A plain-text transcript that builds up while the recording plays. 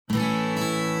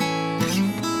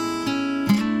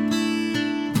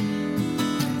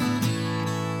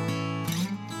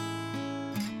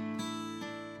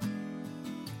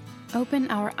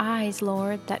Open our eyes,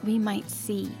 Lord, that we might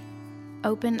see.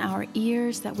 Open our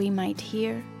ears that we might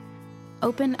hear.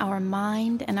 Open our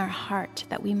mind and our heart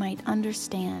that we might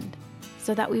understand,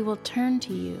 so that we will turn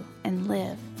to you and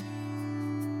live.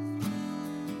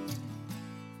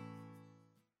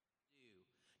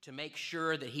 To make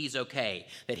sure that he's okay,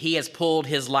 that he has pulled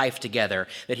his life together,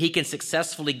 that he can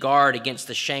successfully guard against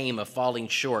the shame of falling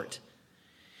short,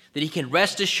 that he can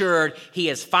rest assured he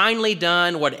has finally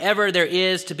done whatever there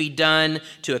is to be done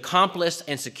to accomplish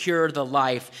and secure the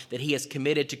life that he has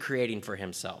committed to creating for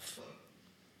himself.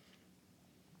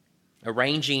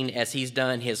 Arranging as he's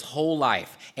done his whole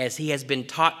life, as he has been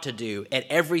taught to do at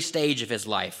every stage of his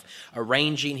life,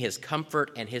 arranging his comfort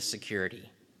and his security.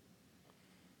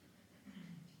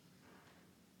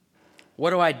 What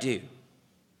do I do?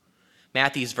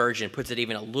 Matthew's version puts it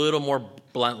even a little more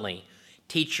bluntly.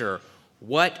 Teacher,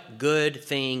 what good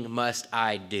thing must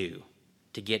I do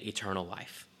to get eternal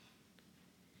life?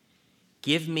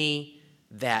 Give me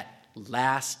that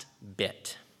last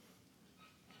bit.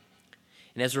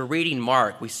 And as we're reading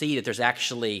Mark, we see that there's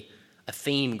actually a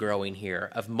theme growing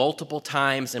here of multiple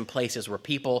times and places where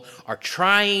people are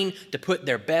trying to put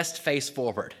their best face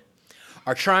forward,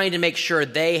 are trying to make sure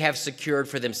they have secured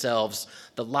for themselves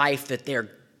the life that they're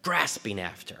grasping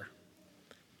after.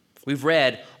 We've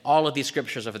read all of these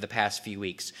scriptures over the past few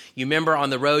weeks. You remember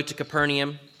on the road to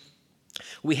Capernaum,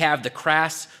 we have the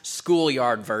crass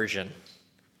schoolyard version,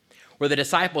 where the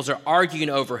disciples are arguing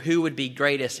over who would be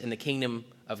greatest in the kingdom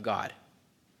of God.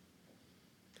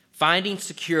 Finding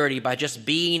security by just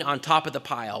being on top of the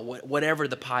pile, whatever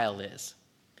the pile is.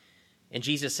 And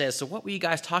Jesus says, so what were you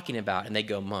guys talking about? And they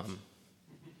go, mum.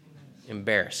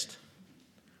 Embarrassed.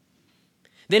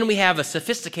 Then we have a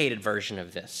sophisticated version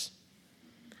of this.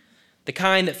 The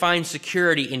kind that finds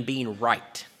security in being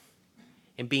right,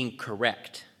 in being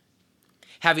correct,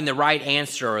 having the right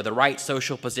answer or the right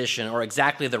social position or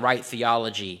exactly the right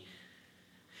theology.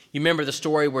 You remember the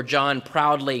story where John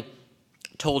proudly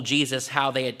told Jesus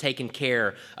how they had taken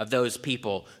care of those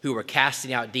people who were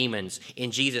casting out demons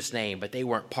in Jesus' name, but they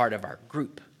weren't part of our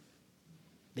group.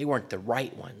 They weren't the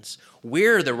right ones.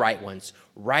 We're the right ones.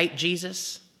 Right,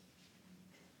 Jesus?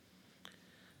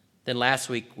 Then last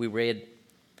week we read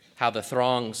how the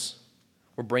throngs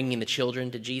were bringing the children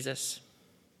to Jesus.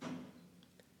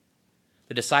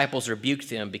 The disciples rebuked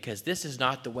them because this is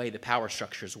not the way the power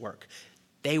structures work.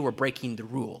 They were breaking the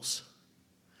rules.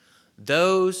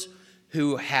 Those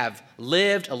who have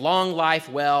lived a long life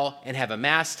well and have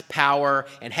amassed power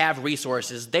and have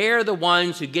resources, they're the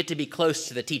ones who get to be close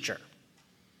to the teacher.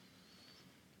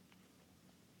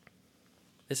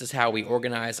 This is how we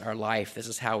organize our life. This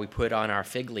is how we put on our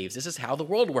fig leaves. This is how the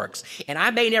world works. And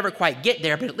I may never quite get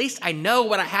there, but at least I know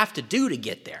what I have to do to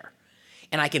get there.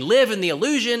 And I can live in the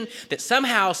illusion that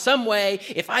somehow, some way,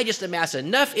 if I just amass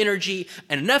enough energy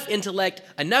and enough intellect,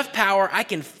 enough power, I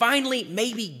can finally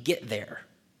maybe get there.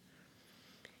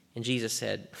 And Jesus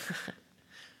said,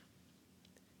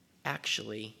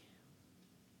 actually,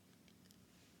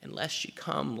 unless you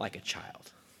come like a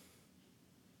child,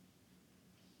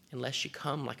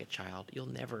 you'll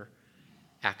never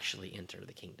actually enter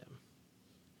the kingdom.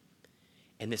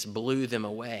 And this blew them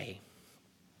away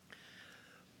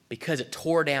because it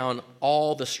tore down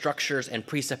all the structures and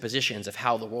presuppositions of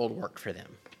how the world worked for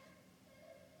them.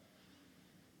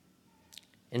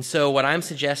 And so what I'm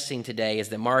suggesting today is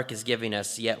that Mark is giving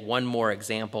us yet one more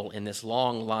example in this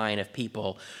long line of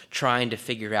people trying to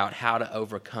figure out how to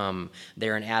overcome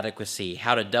their inadequacy,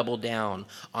 how to double down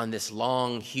on this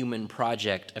long human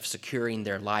project of securing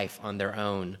their life on their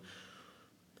own,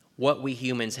 what we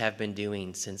humans have been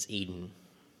doing since Eden.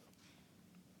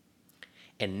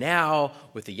 And now,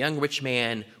 with the young rich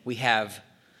man, we have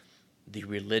the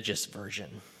religious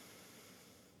version.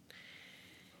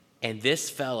 And this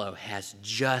fellow has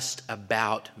just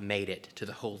about made it to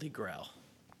the Holy Grail.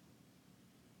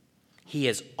 He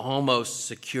has almost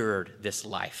secured this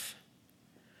life.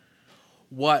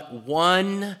 What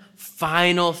one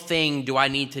final thing do I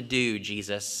need to do,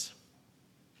 Jesus?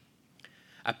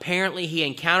 Apparently, he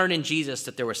encountered in Jesus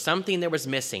that there was something that was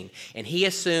missing, and he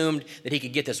assumed that he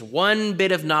could get this one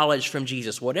bit of knowledge from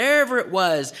Jesus, whatever it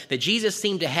was that Jesus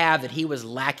seemed to have that he was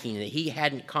lacking, that he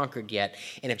hadn't conquered yet.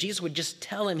 And if Jesus would just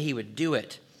tell him, he would do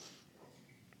it.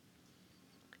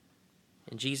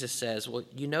 And Jesus says, well,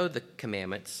 you know the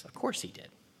commandments. Of course he did.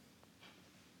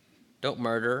 Don't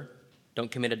murder, don't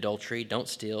commit adultery, don't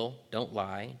steal, don't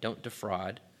lie, don't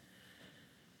defraud.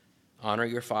 Honor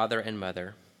your father and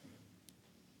mother.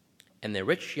 And the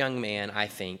rich young man, I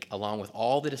think, along with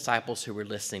all the disciples who were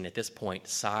listening at this point,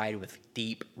 sighed with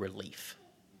deep relief.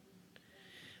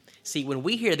 See, when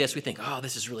we hear this, we think, oh,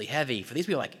 this is really heavy. For these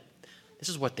people, like, This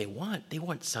is what they want. They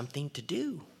want something to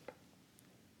do.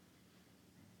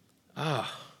 Oh,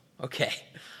 okay.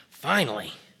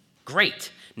 Finally.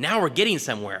 Great. Now we're getting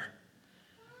somewhere.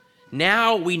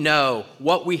 Now we know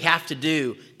what we have to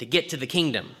do to get to the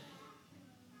kingdom.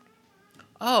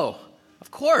 Oh,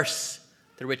 of course,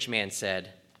 the rich man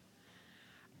said.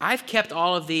 I've kept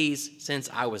all of these since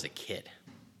I was a kid.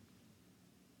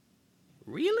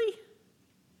 Really?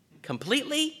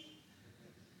 Completely?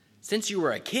 Since you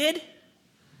were a kid?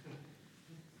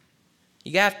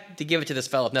 You have to give it to this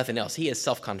fellow, if nothing else. He is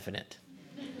self-confident.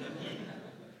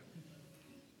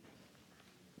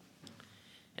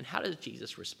 And how does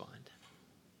Jesus respond?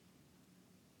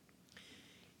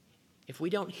 If we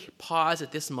don't pause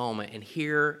at this moment and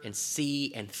hear and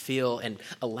see and feel and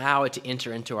allow it to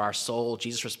enter into our soul,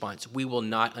 Jesus' response, we will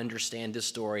not understand this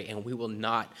story and we will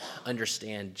not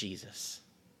understand Jesus.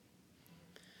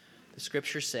 The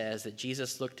scripture says that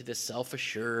Jesus looked at this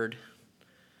self-assured,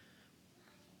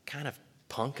 kind of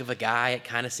punk of a guy, it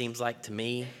kind of seems like to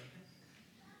me.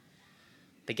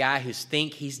 The guy who's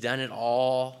think he's done it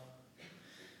all.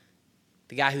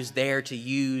 The guy who's there to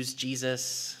use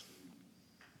Jesus.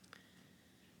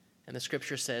 And the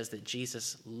scripture says that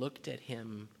Jesus looked at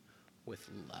him with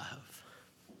love.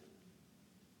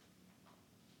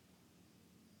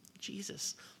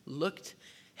 Jesus looked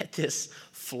at this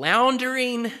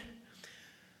floundering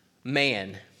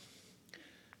man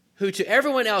who to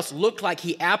everyone else looked like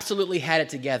he absolutely had it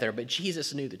together, but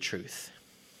Jesus knew the truth.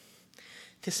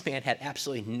 This man had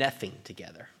absolutely nothing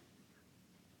together.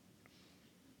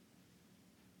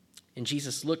 And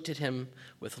Jesus looked at him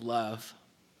with love,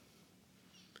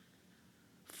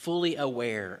 fully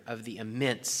aware of the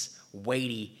immense,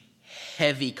 weighty,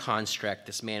 heavy construct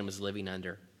this man was living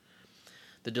under.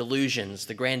 The delusions,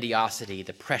 the grandiosity,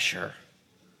 the pressure.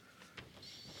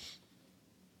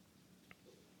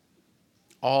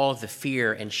 All of the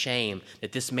fear and shame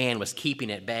that this man was keeping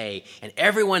at bay. And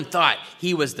everyone thought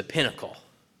he was the pinnacle.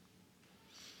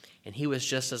 And he was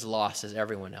just as lost as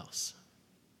everyone else.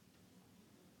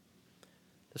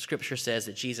 The scripture says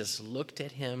that Jesus looked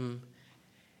at him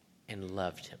and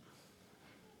loved him.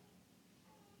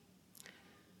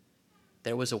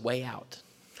 There was a way out.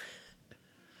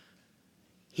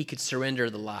 He could surrender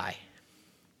the lie.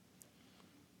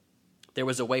 There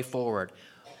was a way forward,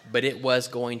 but it was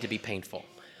going to be painful.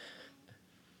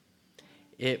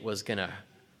 It was going to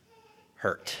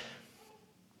hurt.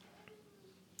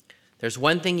 There's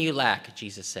one thing you lack,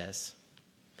 Jesus says.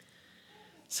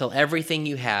 Sell everything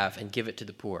you have and give it to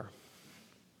the poor.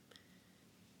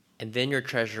 And then your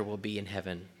treasure will be in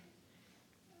heaven.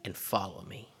 And follow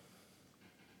me.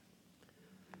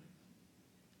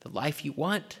 The life you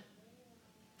want,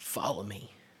 follow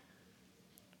me.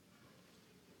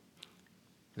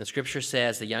 And the scripture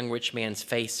says the young rich man's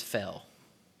face fell.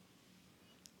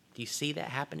 Do you see that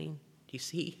happening? Do you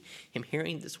see him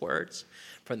hearing these words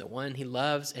from the one he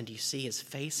loves? And do you see his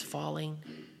face falling?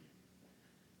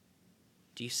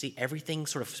 Do you see everything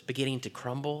sort of beginning to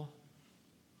crumble?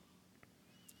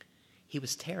 He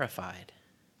was terrified.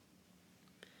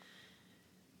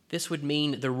 This would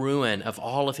mean the ruin of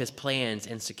all of his plans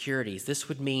and securities. This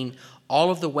would mean all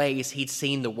of the ways he'd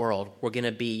seen the world were going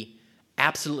to be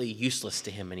absolutely useless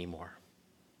to him anymore.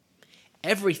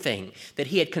 Everything that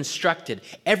he had constructed,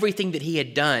 everything that he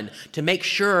had done to make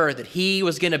sure that he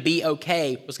was going to be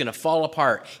okay was going to fall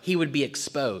apart. He would be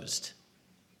exposed.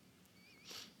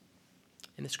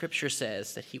 And the scripture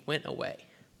says that he went away.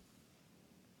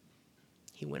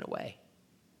 He went away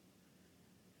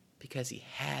because he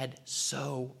had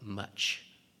so much.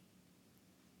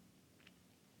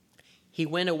 He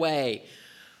went away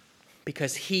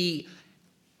because he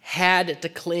had to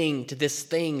cling to this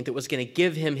thing that was going to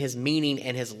give him his meaning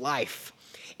and his life.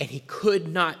 And he could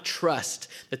not trust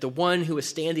that the one who was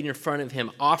standing in front of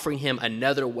him, offering him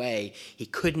another way, he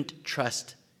couldn't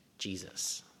trust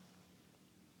Jesus.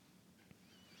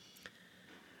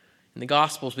 In the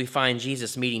Gospels, we find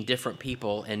Jesus meeting different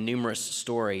people in numerous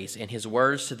stories, and his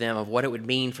words to them of what it would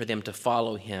mean for them to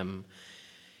follow him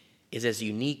is as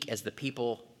unique as the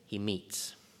people he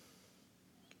meets.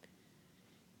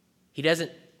 He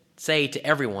doesn't say to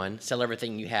everyone, sell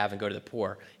everything you have and go to the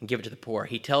poor and give it to the poor.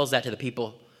 He tells that to the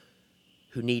people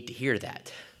who need to hear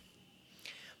that.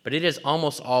 But it is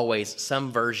almost always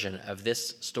some version of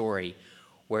this story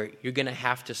where you're going to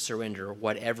have to surrender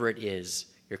whatever it is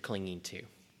you're clinging to.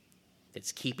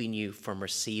 It's keeping you from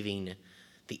receiving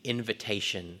the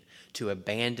invitation to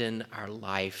abandon our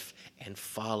life and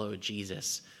follow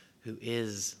Jesus, who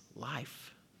is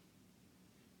life.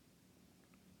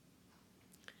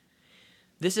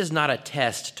 This is not a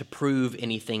test to prove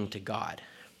anything to God.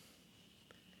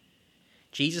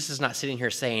 Jesus is not sitting here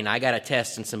saying, I got a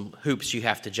test and some hoops you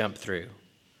have to jump through.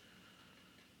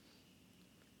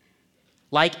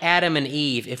 Like Adam and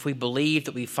Eve, if we believe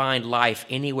that we find life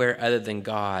anywhere other than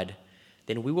God,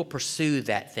 then we will pursue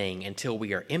that thing until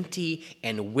we are empty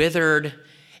and withered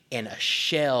and a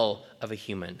shell of a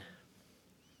human.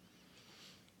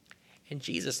 And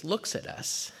Jesus looks at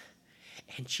us,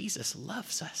 and Jesus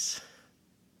loves us.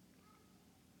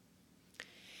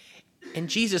 And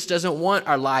Jesus doesn't want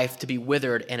our life to be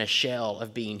withered and a shell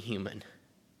of being human.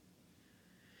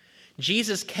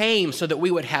 Jesus came so that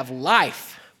we would have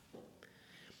life.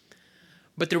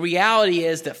 But the reality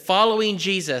is that following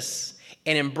Jesus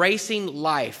and embracing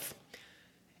life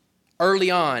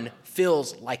early on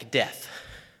feels like death.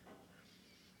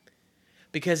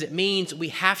 Because it means we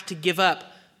have to give up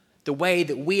the way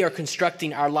that we are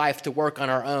constructing our life to work on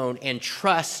our own and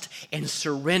trust and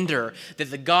surrender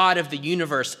that the God of the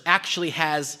universe actually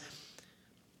has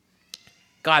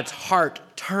God's heart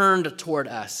turned toward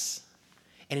us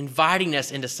and inviting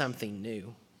us into something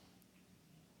new.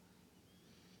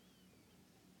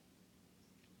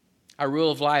 Our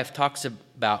rule of life talks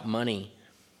about money.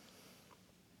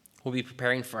 We'll be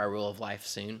preparing for our rule of life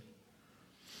soon.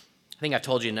 I think I've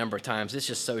told you a number of times, it's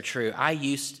just so true.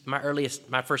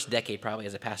 My first decade probably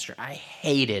as a pastor, I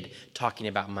hated talking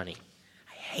about money.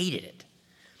 I hated it.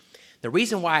 The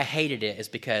reason why I hated it is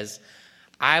because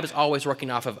I was always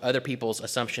working off of other people's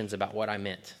assumptions about what I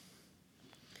meant.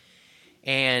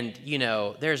 And,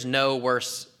 there's no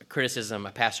worse criticism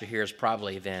a pastor hears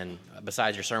probably than,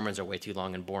 besides your sermons are way too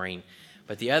long and boring,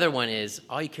 but the other one is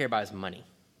all you care about is money.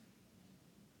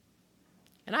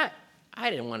 And I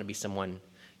didn't want to be someone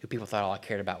who people thought all I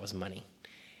cared about was money.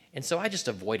 And so I just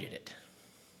avoided it.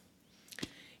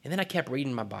 And then I kept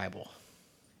reading my Bible.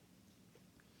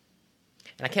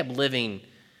 And I kept living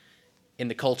in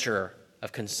the culture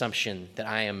of consumption that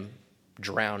I am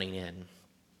drowning in.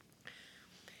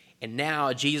 And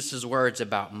now Jesus' words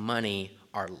about money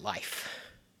are life.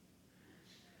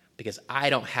 Because I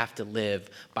don't have to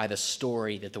live by the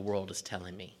story that the world is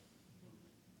telling me.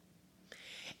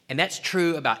 And that's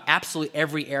true about absolutely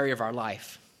every area of our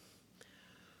life.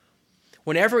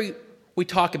 Whenever we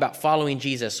talk about following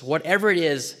Jesus, whatever it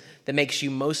is that makes you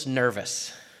most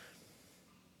nervous,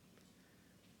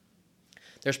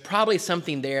 there's probably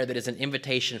something there that is an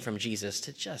invitation from Jesus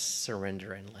to just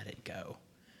surrender and let it go.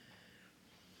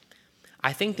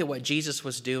 I think that what Jesus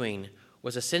was doing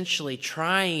was essentially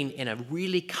trying in a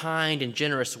really kind and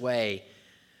generous way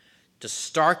to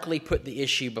starkly put the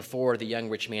issue before the young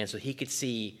rich man so he could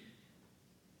see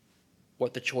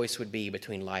what the choice would be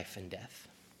between life and death.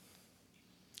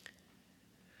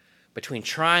 Between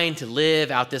trying to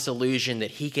live out this illusion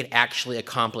that he could actually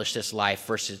accomplish this life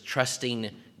versus trusting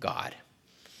God.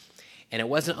 And it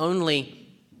wasn't only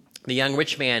the young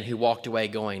rich man who walked away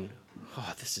going,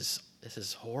 oh, this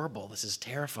is horrible, this is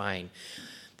terrifying.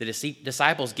 The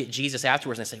disciples get Jesus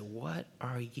afterwards and they say, what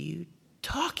are you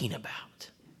talking about?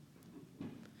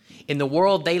 In the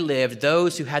world they lived,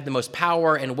 those who had the most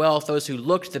power and wealth, those who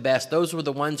looked the best, those were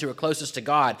the ones who were closest to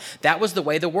God. That was the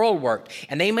way the world worked.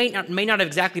 And they may not have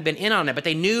exactly been in on it, but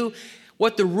they knew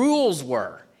what the rules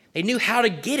were. They knew how to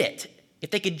get it,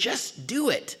 if they could just do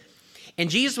it. And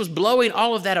Jesus was blowing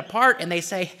all of that apart, and they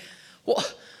say, well,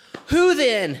 who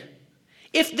then?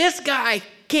 If this guy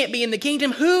can't be in the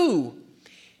kingdom, who?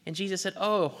 And Jesus said,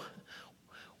 oh,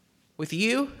 with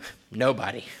you,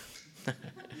 nobody.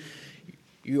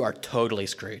 You are totally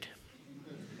screwed.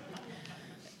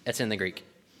 That's in the Greek.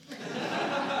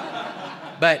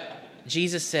 But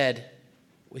Jesus said,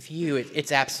 with you,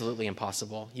 it's absolutely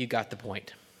impossible. You got the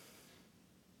point.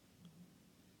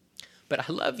 But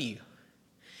I love you.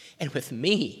 And with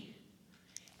me,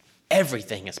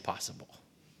 everything is possible.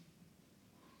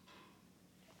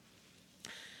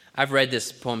 I've read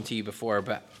this poem to you before,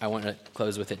 but I want to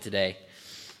close with it today.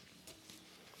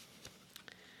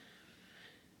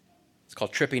 It's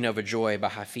called Tripping Over Joy by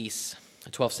Hafiz, a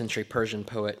 12th century Persian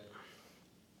poet.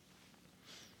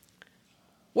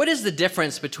 What is the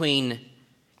difference between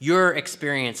your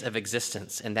experience of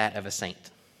existence and that of a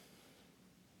saint?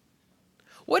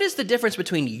 What is the difference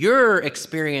between your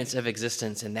experience of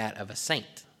existence and that of a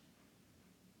saint?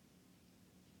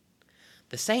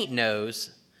 The saint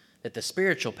knows that the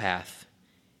spiritual path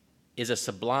is a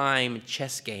sublime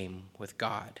chess game with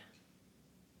God,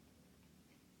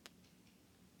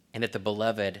 and that the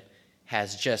beloved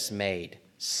has just made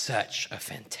such a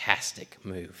fantastic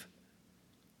move,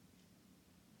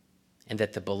 and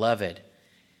that the beloved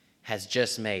has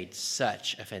just made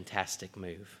such a fantastic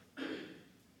move.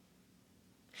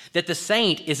 That the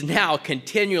saint is now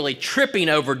continually tripping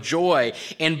over joy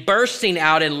and bursting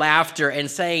out in laughter and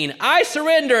saying, I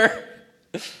surrender.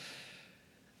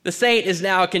 The saint is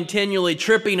now continually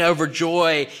tripping over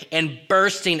joy and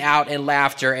bursting out in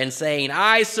laughter and saying,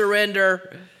 I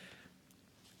surrender.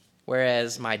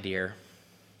 Whereas, my dear,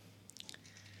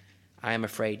 I am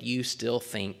afraid you still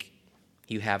think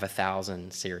you have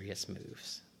 1,000 serious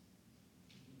moves.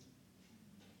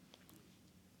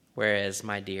 Whereas,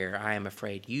 my dear, I am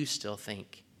afraid you still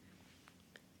think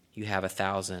you have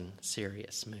 1,000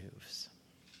 serious moves.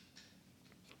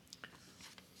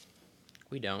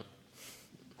 We don't.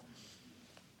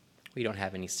 We don't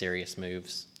have any serious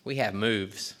moves. We have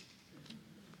moves.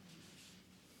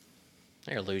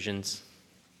 They're illusions.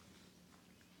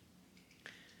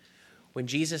 When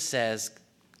Jesus says,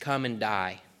 come and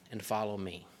die and follow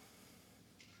me,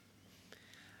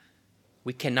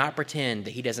 we cannot pretend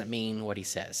that he doesn't mean what he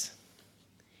says.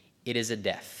 It is a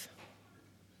death.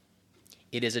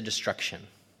 It is a destruction.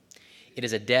 It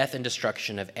is a death and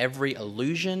destruction of every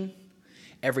illusion,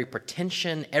 every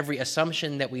pretension, every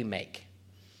assumption that we make.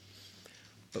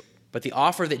 But the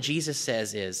offer that Jesus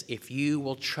says is, if you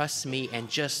will trust me and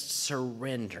just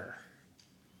surrender,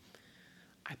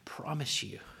 I promise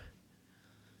you,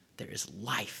 there is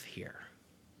life here.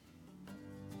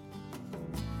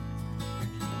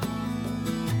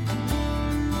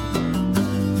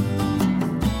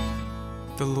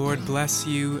 The Lord bless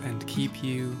you and keep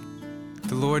you.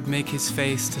 The Lord make his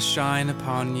face to shine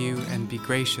upon you and be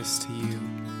gracious to you.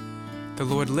 The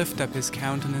Lord lift up his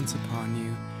countenance upon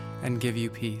you and give you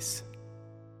peace.